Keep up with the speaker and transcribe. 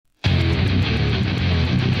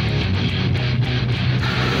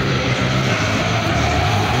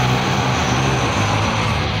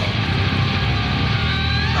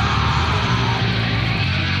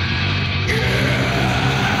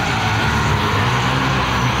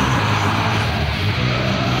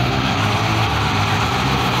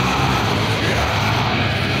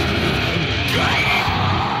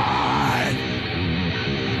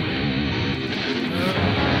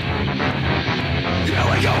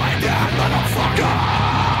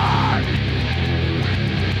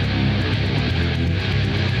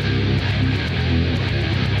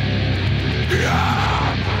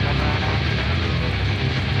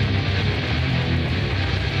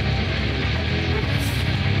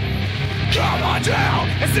on down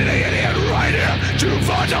and see the idiot right here. Too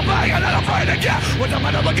far to bang and not afraid to get what I'm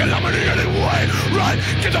gonna look at them in any way. Run,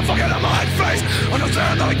 get the fuck out of my face.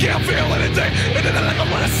 Understand that I can't feel anything. And then like I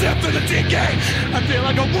wanna sip through the decay. I feel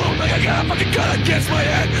like a wound, like I got a fucking gun against my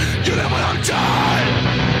head. You know what I'm tired.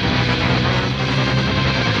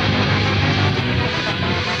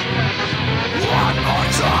 One more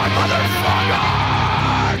time, motherfucker!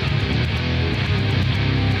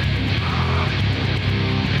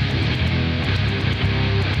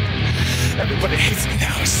 Everybody hates me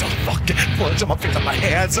now, it's so fucking blood. I'm feeling my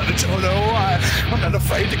hands and I don't know why. I'm not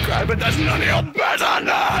afraid to cry, but that's none of your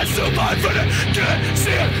business. So my friend, get it,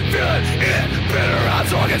 see it, feel it, eat it, bitter out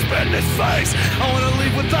so I can spit in his face. I wanna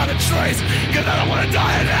leave without a trace, cause I don't wanna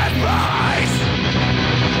die in that race.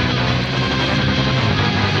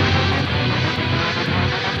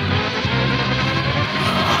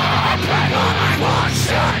 People like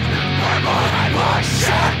bullshit, people like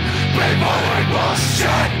bullshit, people like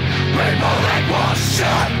bullshit. People like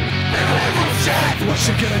bullshit. People like bullshit. What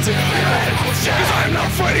you gonna do? People like bullshit. Cause I'm not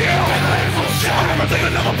afraid of you. People like bullshit. I'm never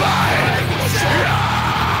thinking of a bite. People like bullshit. Yeah.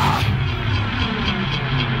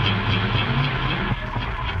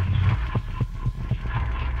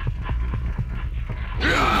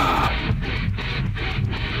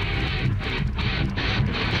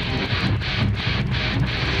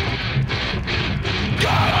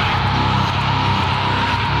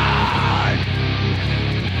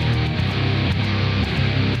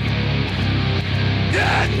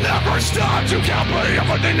 Never stop to count me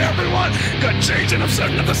everything everyone got changing. I'm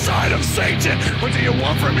sitting at the side of Satan. What do you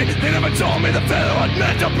want from me? They never told me the fellow I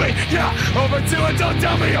meant to be. Yeah, overdo it, don't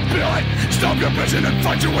tell me I'm feeling. Stop your bitching and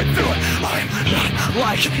fight your way through it. I'm not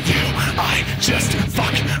like you, I just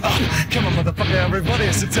fuck up. Come on motherfucker, everybody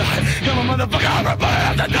has to die. Come on motherfucker, everybody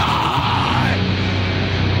has to die.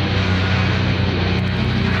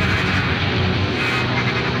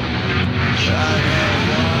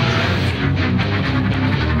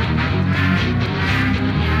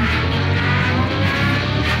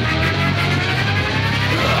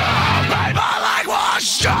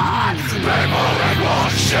 People equal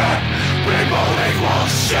shit. People equal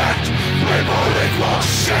shit. People equal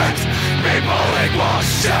shit. People equal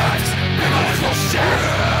shit. People equal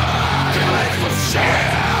shit. People equal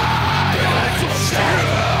shit.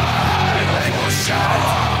 People equal shit. People equal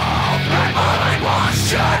shit.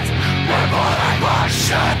 People equal shit. People equal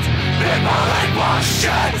shit. People equal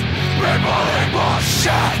shit.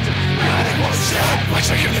 People equal shit. What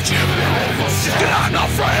you gonna do?